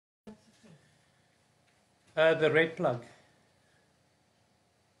The red plug.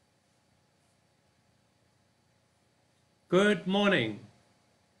 Good morning.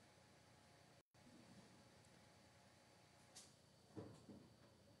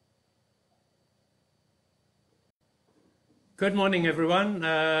 Good morning, everyone.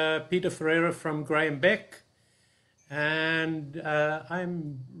 Pieter Ferreira from Graham Beck, and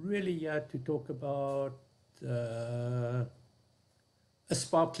I'm really here to talk about a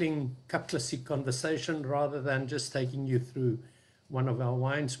sparkling cup classique conversation rather than just taking you through one of our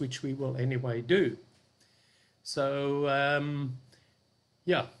wines, which we will anyway do. So,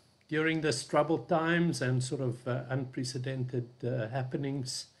 yeah, during this troubled times and sort of unprecedented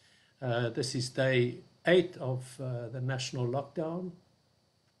happenings, this is day 8 of the national lockdown.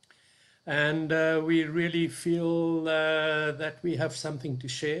 And we really feel that we have something to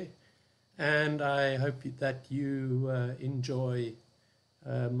share. And I hope that you enjoy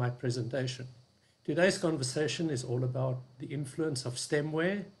my presentation. Today's conversation is all about the influence of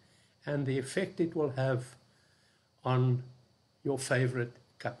stemware and the effect it will have on your favorite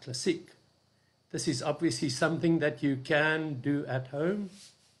cup classique. This is obviously something that you can do at home,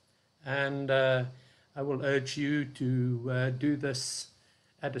 and I will urge you to do this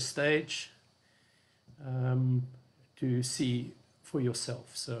at a stage to see for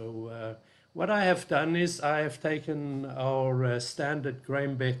yourself. So what I have done is I have taken our standard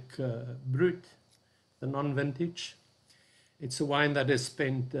Graham Beck Brut, the non-vintage. It's a wine that has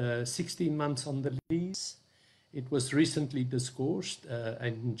spent 16 months on the lees. It was recently disgorged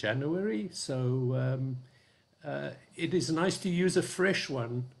in January, so it is nice to use a fresh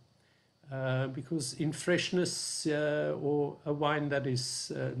one because in freshness or a wine that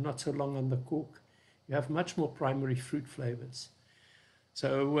is not so long on the cork, you have much more primary fruit flavors.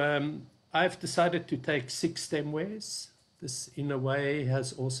 So I've decided to take 6 stemwares. This, in a way,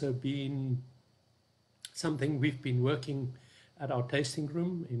 has also been something we've been working at our tasting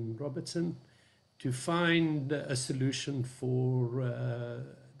room in Robertson to find a solution for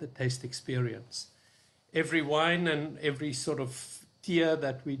the taste experience. Every wine and every sort of tier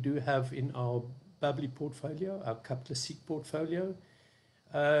that we do have in our bubbly portfolio, our Cup Classique portfolio,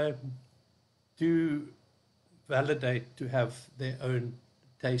 do validate to have their own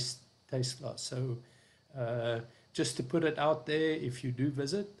taste glass. So just to put it out there, if you do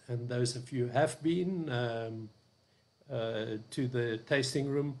visit, and those of you have been to the tasting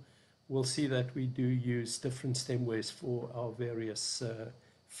room, we'll see that we do use different stemwares for our various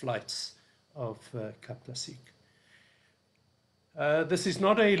flights of Cup Classique. This is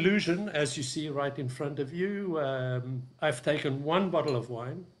not an illusion, as you see right in front of you. I've taken 1 bottle of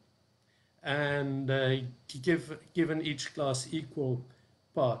wine and given each glass equal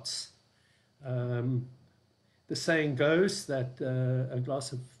parts. The saying goes that a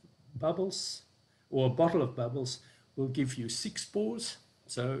glass of bubbles or a bottle of bubbles will give you 6 pours.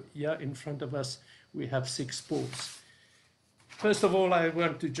 So here in front of us, we have 6 pours. First of all, I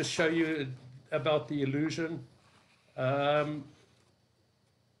want to just show you about the illusion.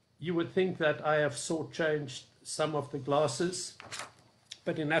 You would think that I have short-changed some of the glasses,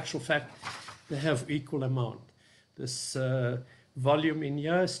 but in actual fact, they have equal amount. This volume in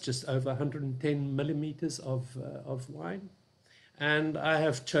here is just over 110 millimeters of wine. And I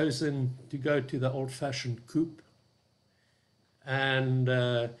have chosen to go to the old-fashioned coupe and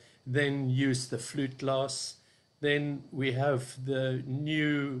then use the flute glass. Then we have the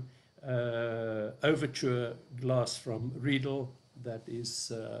new Overture glass from Riedel, that is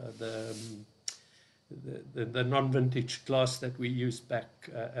the non-vintage glass that we used back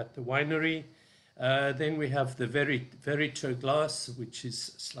at the winery. Then we have the Verito glass, which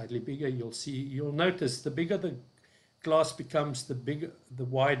is slightly bigger. You'll notice the bigger the glass becomes, the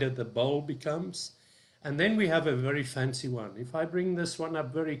wider the bowl becomes. And then we have a very fancy one. If I bring this one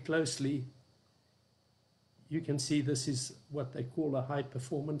up very closely, you can see this is what they call a high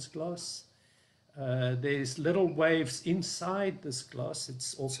performance glass. There's little waves inside this glass.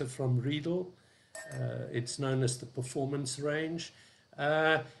 It's also from Riedel. It's known as the performance range.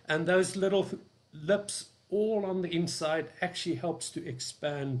 And those little lips all on the inside actually helps to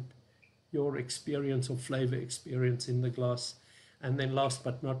expand your experience or flavor experience in the glass. And then last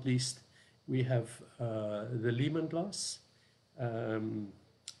but not least, we have the Lehman glass,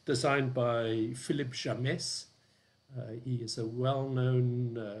 designed by Philippe James. He is a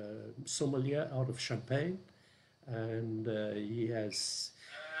well-known sommelier out of Champagne, and he has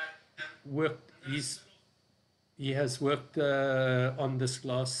worked on this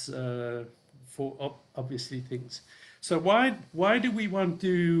glass for obviously things. So why do we want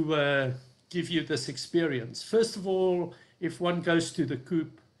to give you this experience? First of all, if one goes to the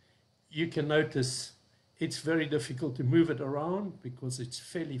coupe, you can notice it's very difficult to move it around because it's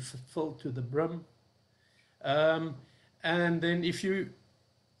fairly filled to the brim. And then if you're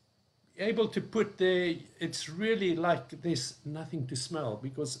able to put there, it's really like there's nothing to smell,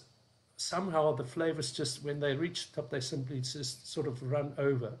 because somehow the flavors just, when they reach the top, they simply just sort of run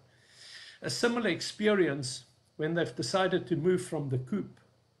over. A similar experience when they've decided to move from the coupe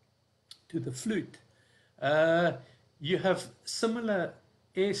to the flute. You have similar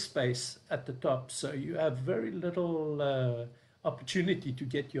airspace at the top, so you have very little opportunity to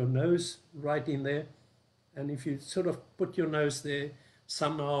get your nose right in there. And if you sort of put your nose there,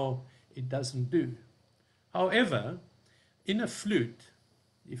 somehow it doesn't do. However, in a flute,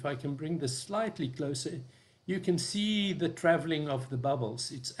 if I can bring this slightly closer, you can see the traveling of the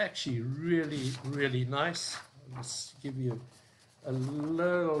bubbles. It's actually really, really nice. I'll just give you a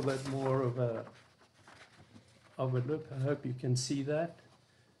little bit more of a look. I hope you can see that.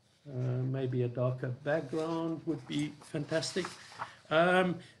 Maybe a darker background would be fantastic.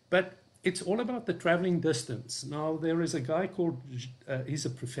 But it's all about the traveling distance. Now, there is a guy called, he's a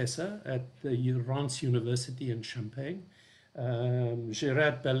professor at the Rance University in Champagne,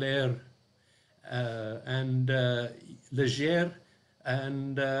 Gerard Belair and Leger,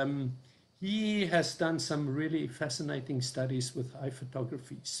 and he has done some really fascinating studies with high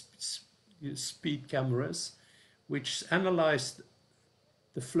photography speed cameras, which analyzed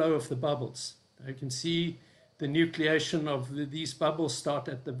the flow of the bubbles. You can see the nucleation of these bubbles start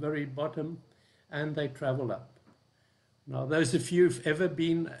at the very bottom and they travel up. Now, those of you who've ever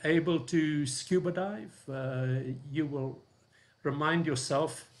been able to scuba dive, you will remind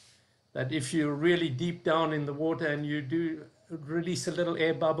yourself that if you're really deep down in the water and you do release a little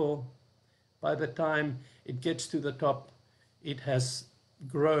air bubble, by the time it gets to the top, it has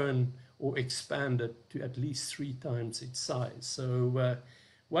grown or expanded to at least 3 times its size. So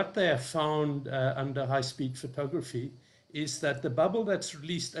what they have found under high-speed photography is that the bubble that's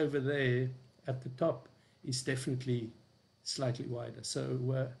released over there at the top is definitely slightly wider.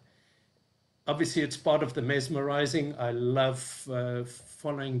 So obviously it's part of the mesmerizing. I love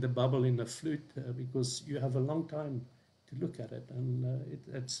following the bubble in the flute because you have a long time to look at it, and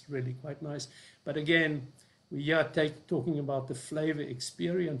it's really quite nice. But again, we are talking about the flavor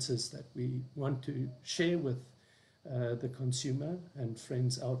experiences that we want to share with the consumer and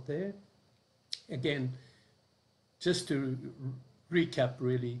friends out there. Again, just to recap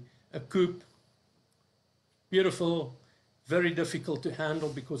really, a coupe, beautiful, very difficult to handle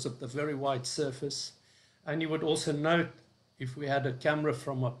because of the very wide surface. And you would also note, if we had a camera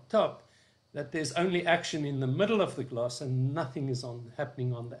from up top, that there's only action in the middle of the glass and nothing is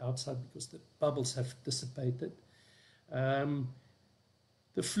happening on the outside because the bubbles have dissipated. The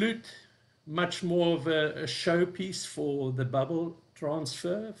flute, much more of a showpiece for the bubble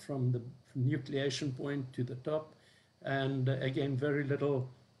transfer from the nucleation point to the top. And again, very little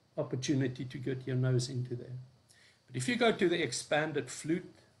opportunity to get your nose into there. But if you go to the expanded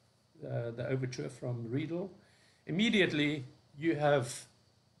flute, the overture from Riedel, immediately you have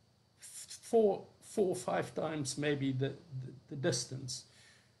four or five times maybe the distance.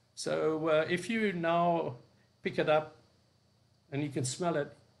 So if you now pick it up and you can smell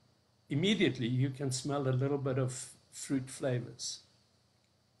it, immediately you can smell a little bit of fruit flavors.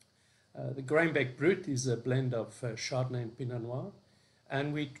 The Grainbeck Brut is a blend of Chardonnay and Pinot Noir,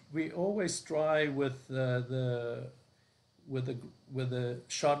 and we always try with the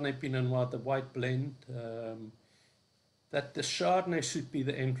Chardonnay Pinot Noir, the white blend, that the Chardonnay should be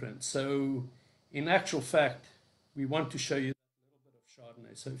the entrance. So in actual fact, we want to show you a little bit of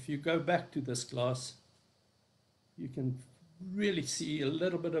Chardonnay. So if you go back to this glass, you can really see a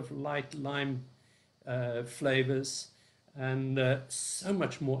little bit of light lime flavors and so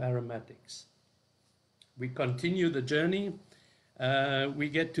much more aromatics. We continue the journey. We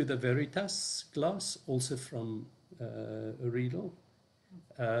get to the Veritas glass, also from Riedel.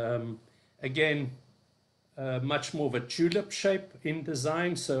 Again, much more of a tulip shape in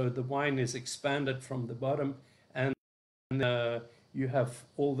design, so the wine is expanded from the bottom, and you have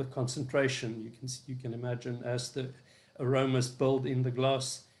all the concentration. You can imagine as the aromas build in the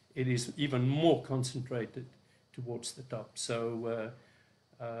glass, it is even more concentrated towards the top. So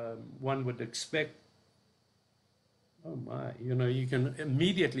one would expect, oh my, you can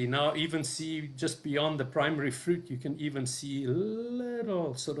immediately now even see just beyond the primary fruit, you can even see a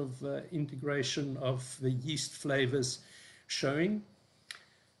little sort of integration of the yeast flavors showing.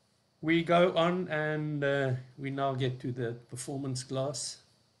 We go on and we now get to the performance glass.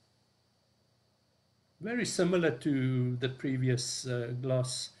 Very similar to the previous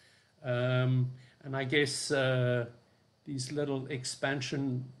glass. And I guess these little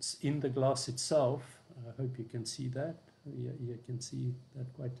expansions in the glass itself I hope you can see that. You can see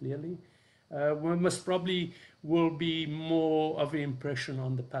that quite clearly. We most probably will be more of an impression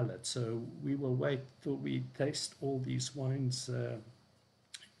on the palate. So we will wait till we taste all these wines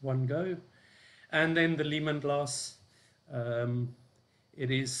one go. And then the lemon glass. It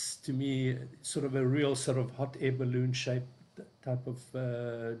is, to me, sort of a real sort of hot air balloon shape type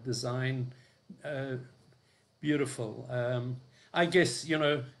of design. Beautiful. I guess, you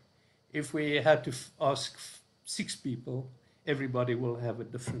know, if we had to ask 6 people, everybody will have a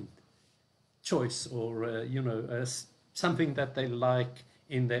different choice, or you know, something that they like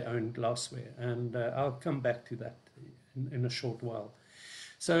in their own glassware. And I'll come back to that in a short while.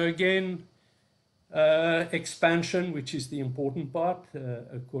 So again, expansion, which is the important part,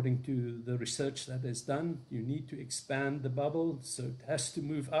 according to the research that is done. You need to expand the bubble, so it has to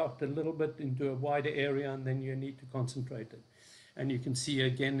move out a little bit into a wider area, and then you need to concentrate it. And you can see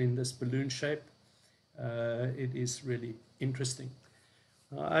again in this balloon shape, it is really interesting.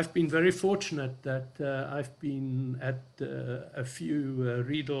 I've been very fortunate that I've been at a few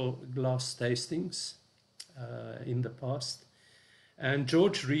Riedel glass tastings in the past. And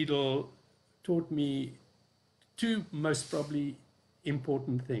George Riedel taught me 2 most probably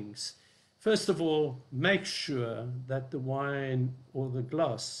important things. First of all, make sure that the wine or the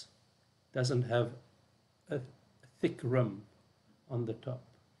glass doesn't have a thick rim on the top.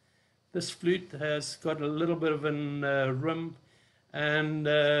 This flute has got a little bit of a rim, and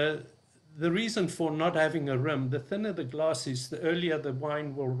the reason for not having a rim, the thinner the glass is, the earlier the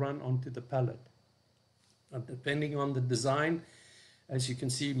wine will run onto the palate. Depending on the design, as you can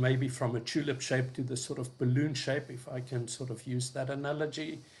see, maybe from a tulip shape to the sort of balloon shape, if I can sort of use that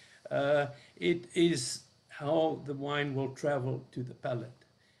analogy, it is how the wine will travel to the palate.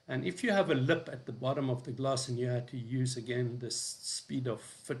 And if you have a lip at the bottom of the glass and you had to use, again, this speed of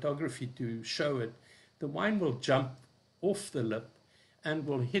photography to show it, the wine will jump off the lip and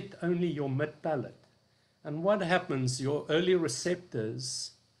will hit only your mid-palate. And what happens, your early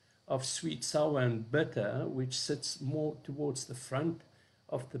receptors of sweet, sour, and bitter, which sits more towards the front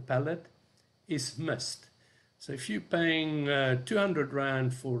of the palate, is missed. So if you're paying 200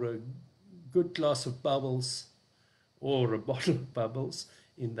 Rand for a good glass of bubbles, or a bottle of bubbles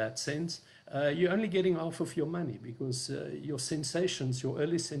in that sense, you're only getting half of your money, because your sensations, your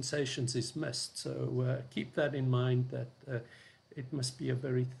early sensations, is missed. So keep that in mind, that it must be a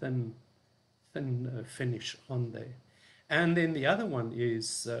very thin finish on there. And then the other one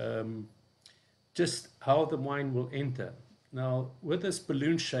is just how the wine will enter. Now, with this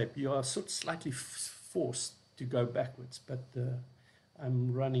balloon shape, you are sort of slightly forced to go backwards, but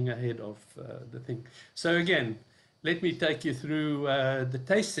I'm running ahead of the thing. So again, let me take you through the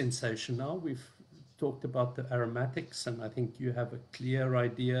taste sensation now. We've talked about the aromatics, and I think you have a clear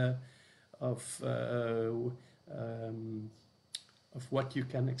idea of what you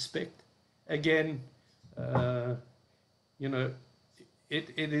can expect. Again, you know, it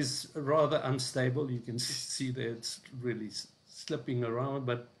is rather unstable. You can see that it's really slipping around,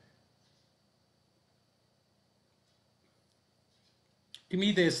 but to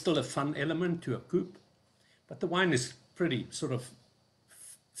me, there's still a fun element to a coupe, but the wine is pretty sort of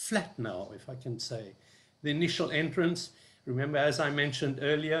flat now, if I can say. The initial entrance, remember, as I mentioned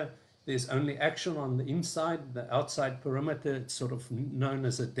earlier, there's only action on the inside. The outside perimeter, it's sort of known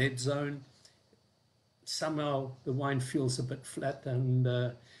as a dead zone. Somehow the wine feels a bit flat, and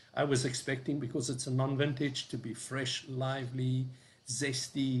I was expecting, because it's a non-vintage, to be fresh, lively,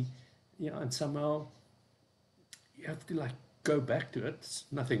 zesty, you know, and somehow you have to like go back to it. There's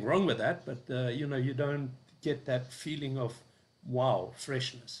nothing wrong with that, but you know, you don't get that feeling of wow,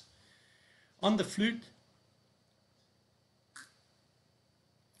 freshness. On the flute,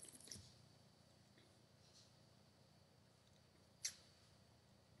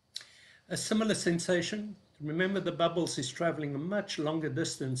 a similar sensation. Remember, the bubbles is traveling a much longer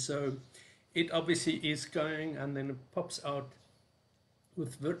distance, so it obviously is going, and then it pops out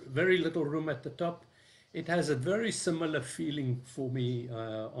with very little room at the top. It has a very similar feeling for me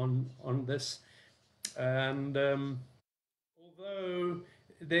on this. And although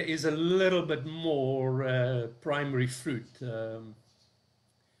there is a little bit more primary fruit,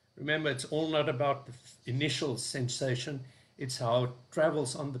 remember, it's all not about the initial sensation. It's how it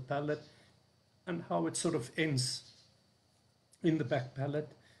travels on the palate and how it sort of ends in the back palate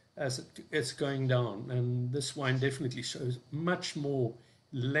as it's going down. And this wine definitely shows much more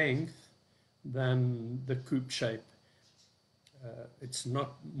length than the coupe shape. It's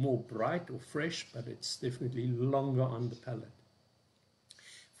not more bright or fresh, but it's definitely longer on the palate.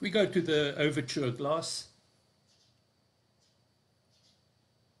 If we go to the overture glass,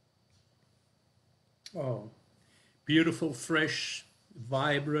 Oh, beautiful, fresh,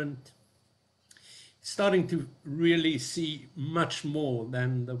 vibrant. Starting to really see much more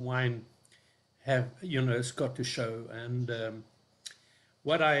than the wine it's got to show. And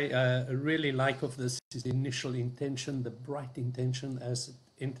what I really like of this is the initial intention, the bright intention as it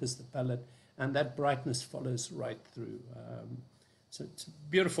enters the palate, and that brightness follows right through. So it's a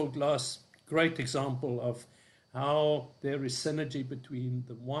beautiful glass, great example of how there is synergy between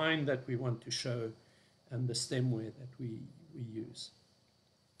the wine that we want to show and the stemware that we use.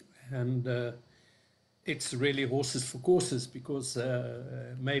 And it's really horses for courses, because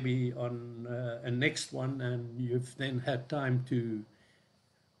maybe on a next one, and you've then had time to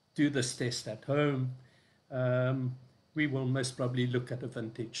do this test at home, um, we will most probably look at a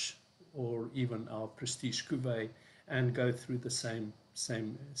vintage or even our prestige cuvee and go through the same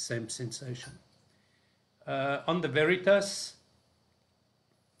sensation. On the Veritas,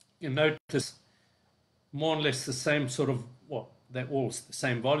 you notice more or less the same sort of, well, they're all the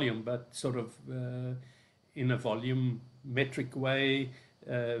same volume, but sort of in a volume metric way,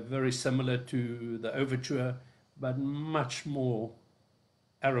 very similar to the Overture, but much more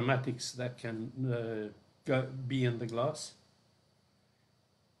aromatics that can be in the glass.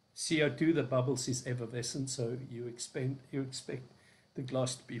 CO2, the bubbles, is effervescent, so you expect the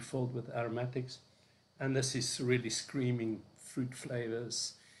glass to be filled with aromatics. And this is really screaming fruit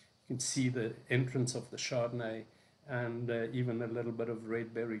flavors. You can see the entrance of the Chardonnay, and even a little bit of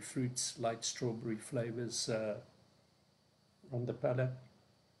red berry fruits, light strawberry flavors on the palate.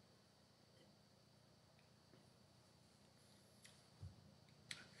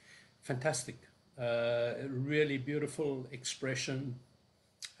 Fantastic. Really beautiful expression.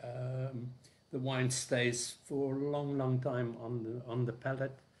 The wine stays for a long, long time on the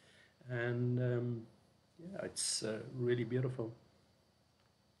palate, and yeah, it's really beautiful.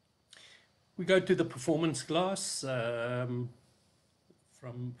 We go to the performance glass from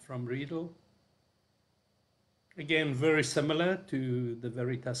Riedel. Again, very similar to the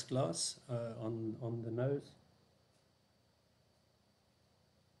Veritas glass on the nose.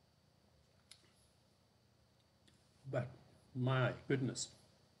 But my goodness,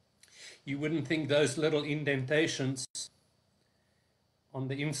 you wouldn't think those little indentations on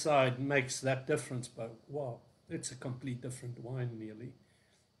the inside makes that difference, but wow, it's a complete different wine nearly.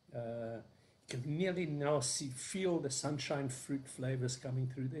 You can nearly now feel the sunshine fruit flavors coming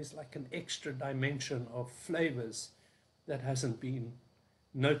through. There's like an extra dimension of flavors that hasn't been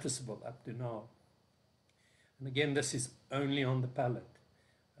noticeable up to now. And again, this is only on the palate.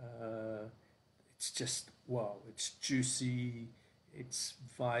 It's just, wow, it's juicy, it's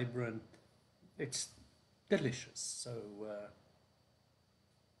vibrant, it's delicious. So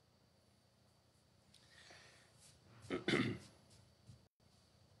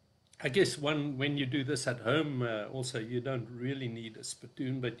I guess when you do this at home, also you don't really need a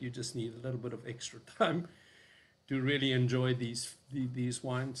spittoon, but you just need a little bit of extra time to really enjoy these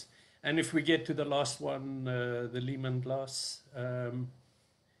wines. And if we get to the last one, the Lehman glass,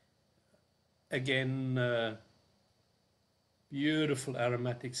 again, beautiful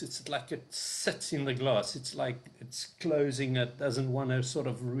aromatics. It's like it sits in the glass. It's like it's closing it, doesn't want to sort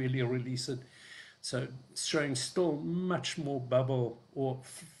of really release it. So it's showing still much more bubble or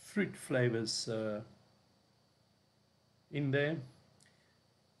fruit flavors in there.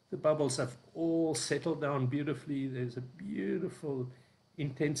 The bubbles have all settled down beautifully. There's a beautiful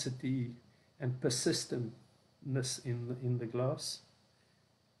intensity and persistentness in the glass.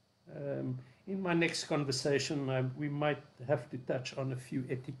 In my next conversation, we might have to touch on a few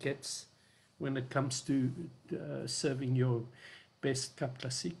etiquettes when it comes to serving your best Cup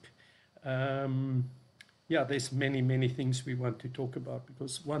Classique. Yeah, there's many things we want to talk about,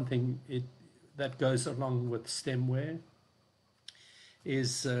 because one thing that goes along with stemware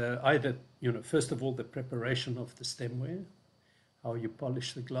is either, first of all, the preparation of the stemware, how you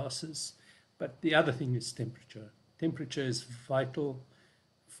polish the glasses, but the other thing is temperature. Temperature is vital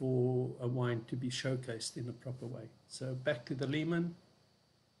for a wine to be showcased in a proper way. So back to the Lehman,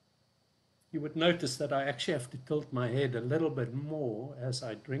 you would notice that I actually have to tilt my head a little bit more as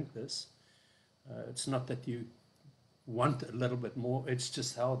I drink this. It's not that you want a little bit more, it's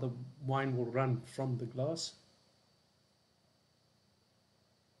just how the wine will run from the glass.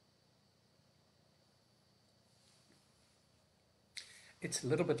 It's a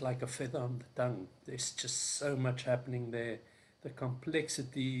little bit like a feather on the tongue. There's just so much happening there. The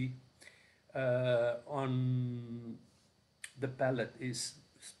complexity on the palate is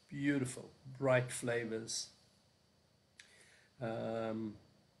beautiful, bright flavors.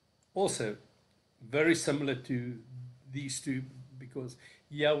 Also, very similar to these two, because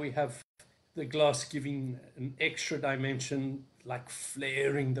yeah, we have the glass giving an extra dimension, like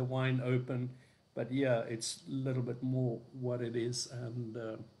flaring the wine open. But yeah, it's a little bit more what it is, and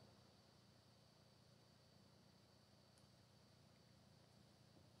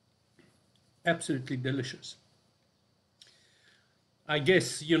absolutely delicious. I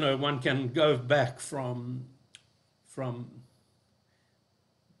guess, you know, one can go back from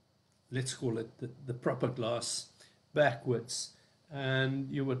let's call it the proper glass backwards, and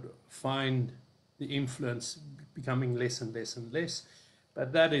you would find the influence becoming less and less and less.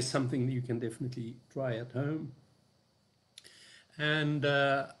 But that is something that you can definitely try at home. And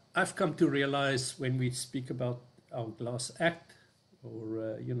I've come to realize when we speak about our glass act,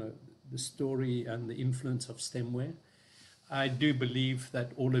 or you know, the story and the influence of stemware, I do believe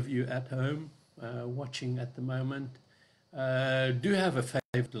that all of you at home watching at the moment do have a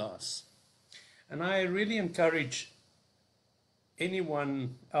favorite glass. And I really encourage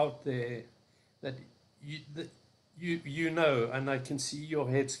anyone out there that you know, and I can see your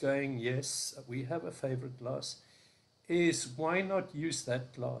heads going, yes, we have a favorite glass, is why not use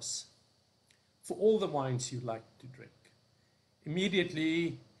that glass for all the wines you like to drink?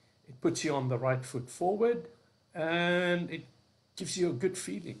 Immediately, it puts you on the right foot forward, and it gives you a good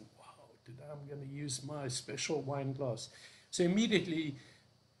feeling. Wow, today I'm going to use my special wine glass. So immediately,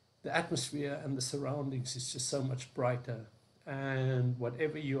 the atmosphere and the surroundings is just so much brighter. And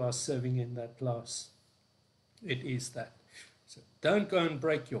whatever you are serving in that glass, it is that. So don't go and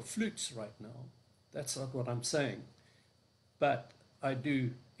break your flutes right now. That's not what I'm saying. But I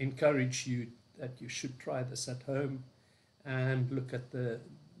do encourage you that you should try this at home and look at the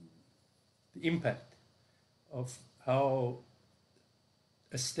impact of how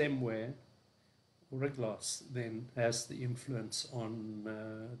a stemware or a glass then has the influence on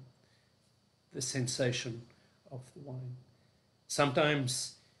the sensation of the wine.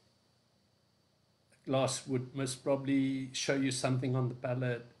 Sometimes a glass would most probably show you something on the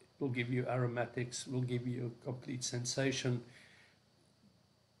palate, will give you aromatics, will give you a complete sensation.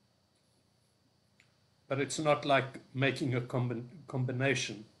 But it's not like making a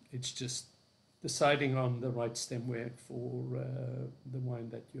combination. It's just deciding on the right stemware for the wine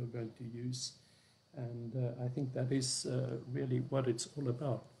that you're going to use. And I think that is really what it's all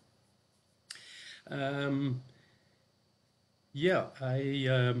about. Yeah,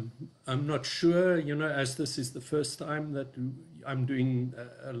 I'm not sure, you know, as this is the first time that I'm doing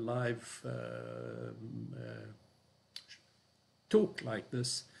a live talk like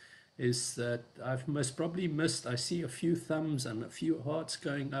this, is that I've most probably missed, I see a few thumbs and a few hearts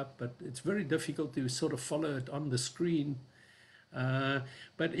going up, but it's very difficult to sort of follow it on the screen.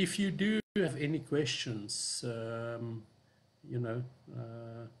 But if you do have any questions, you know,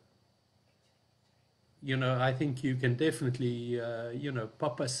 I think you can definitely,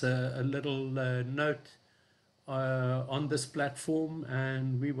 pop us a little note on this platform,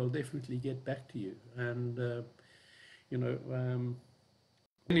 and we will definitely get back to you. And,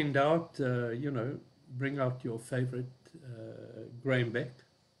 when in doubt, bring out your favorite Graham Beck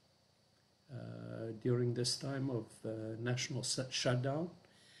during this time of national shutdown,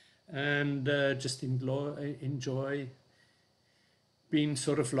 and just enjoy being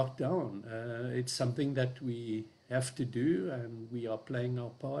sort of locked down. It's something that we have to do, and we are playing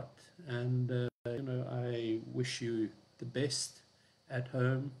our part. And I wish you the best at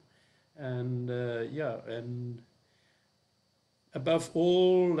home, and and above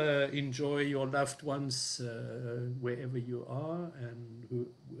all, enjoy your loved ones wherever you are, and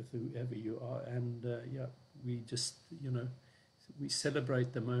with whoever you are. And we just we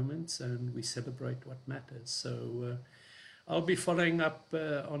celebrate the moments, and we celebrate what matters. So I'll be following up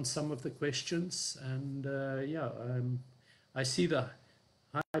on some of the questions, and I see the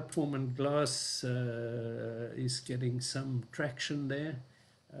high performance glass is getting some traction there.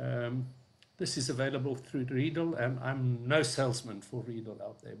 This is available through Riedel, and I'm no salesman for Riedel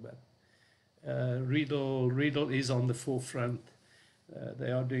out there, but Riedel is on the forefront.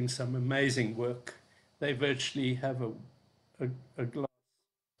 They are doing some amazing work. They virtually have a glass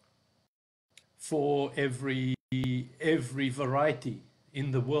for every variety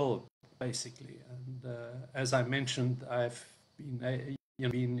in the world, basically. And as I mentioned, I've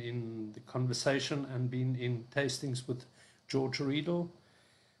been in the conversation and been in tastings with George Riedel.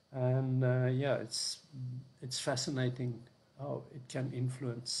 And it's fascinating how it can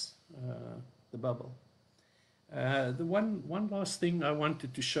influence the bubble. The one last thing I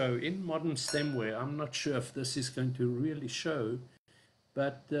wanted to show in modern stemware, I'm not sure if this is going to really show,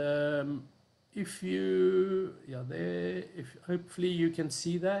 but if hopefully you can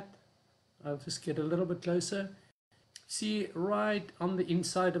see that. I'll just get a little bit closer. See, right on the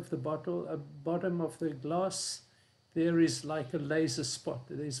inside of the bottle, bottom of the glass, there is like a laser spot.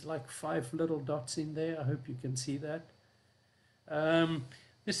 There's like 5 little dots in there. I hope you can see that.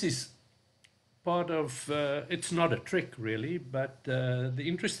 This is part of, it's not a trick really, but the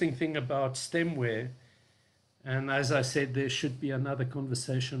interesting thing about stemware, and as I said, there should be another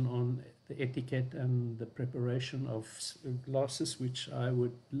conversation on the etiquette and the preparation of glasses, which I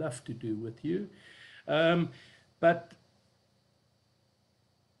would love to do with you. But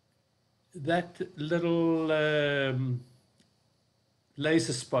that little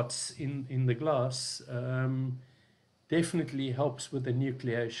laser spots in the glass definitely helps with the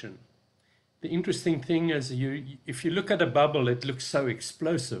nucleation. The interesting thing is, if you look at a bubble, it looks so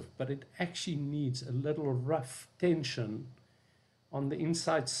explosive, but it actually needs a little rough tension on the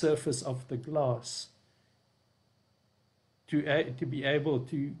inside surface of the glass to be able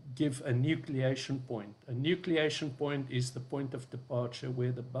to give a nucleation point. A nucleation point is the point of departure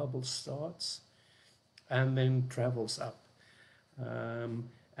where the bubble starts and then travels up.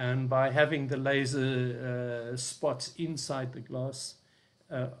 And by having the laser spots inside the glass,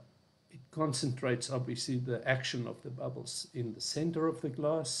 it concentrates obviously the action of the bubbles in the center of the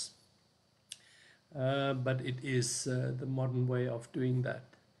glass, but it is the modern way of doing that.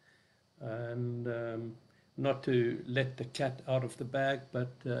 And not to let the cat out of the bag,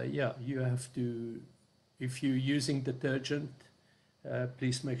 but yeah, you have to, if you're using detergent,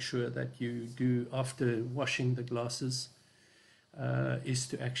 please make sure that you do, after washing the glasses, is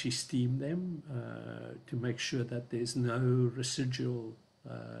to actually steam them to make sure that there's no residual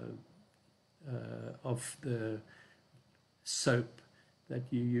of the soap that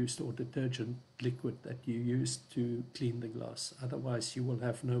you used or detergent liquid that you used to clean the glass. Otherwise you will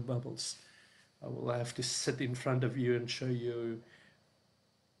have no bubbles. I will have to sit in front of you and show you.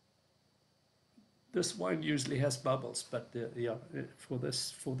 This wine usually has bubbles, but yeah, for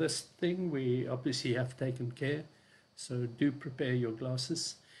this thing we obviously have taken care. So do prepare your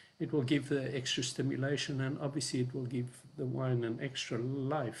glasses. It will give the extra stimulation, and obviously it will give the wine an extra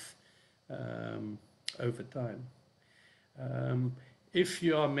life over time. If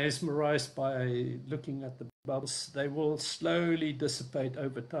you are mesmerized by looking at the bubbles, they will slowly dissipate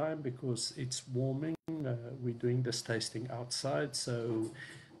over time because it's warming. We're doing this tasting outside, so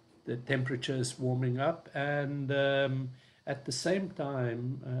the temperature is warming up, and at the same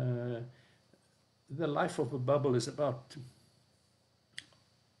time, the life of a bubble is about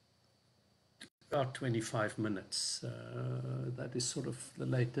 25 minutes. That is sort of the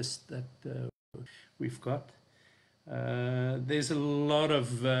latest that we've got. There's a lot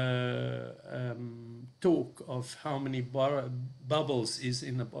of talk of how many bubbles is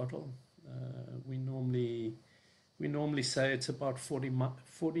in a bottle. We normally say it's about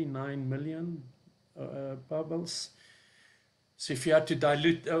 49 million bubbles. So if you had to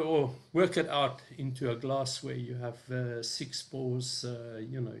dilute or work it out into a glass where you have 6 pours,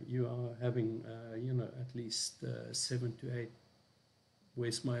 you are having at least 7 to 8.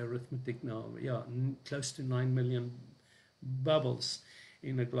 Where's my arithmetic now? Yeah, close to 9 million bubbles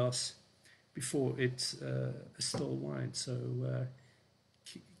in a glass before it's a still wine. So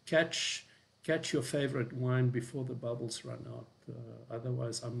catch your favorite wine before the bubbles run out.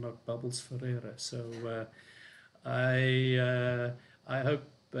 Otherwise, I'm not Bubbles Ferreira. So I hope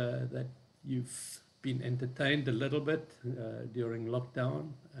that you've been entertained a little bit during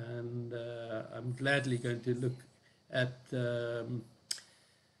lockdown, and I'm gladly going to look at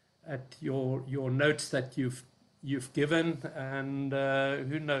your notes that you've given, and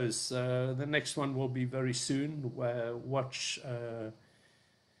who knows, the next one will be very soon.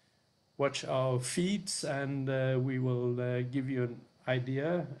 Watch our feeds, and we will give you an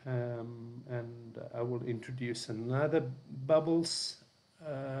idea, and I will introduce another bubbles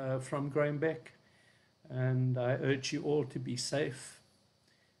from Grainbeck, and I urge you all to be safe,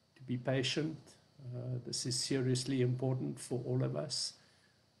 to be patient. This is seriously important for all of us.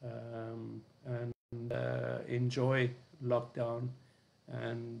 And enjoy lockdown,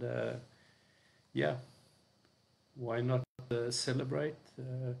 and yeah, why not celebrate?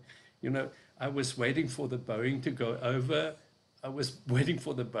 I was waiting for the Boeing to go over.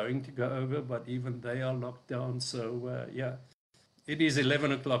 But even they are locked down. So yeah, it is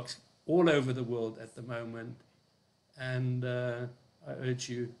 11 o'clock all over the world at the moment, and I urge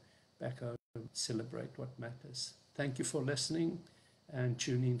you back home, celebrate what matters. Thank you for listening, and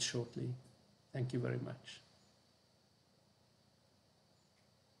tune in shortly. Thank you very much.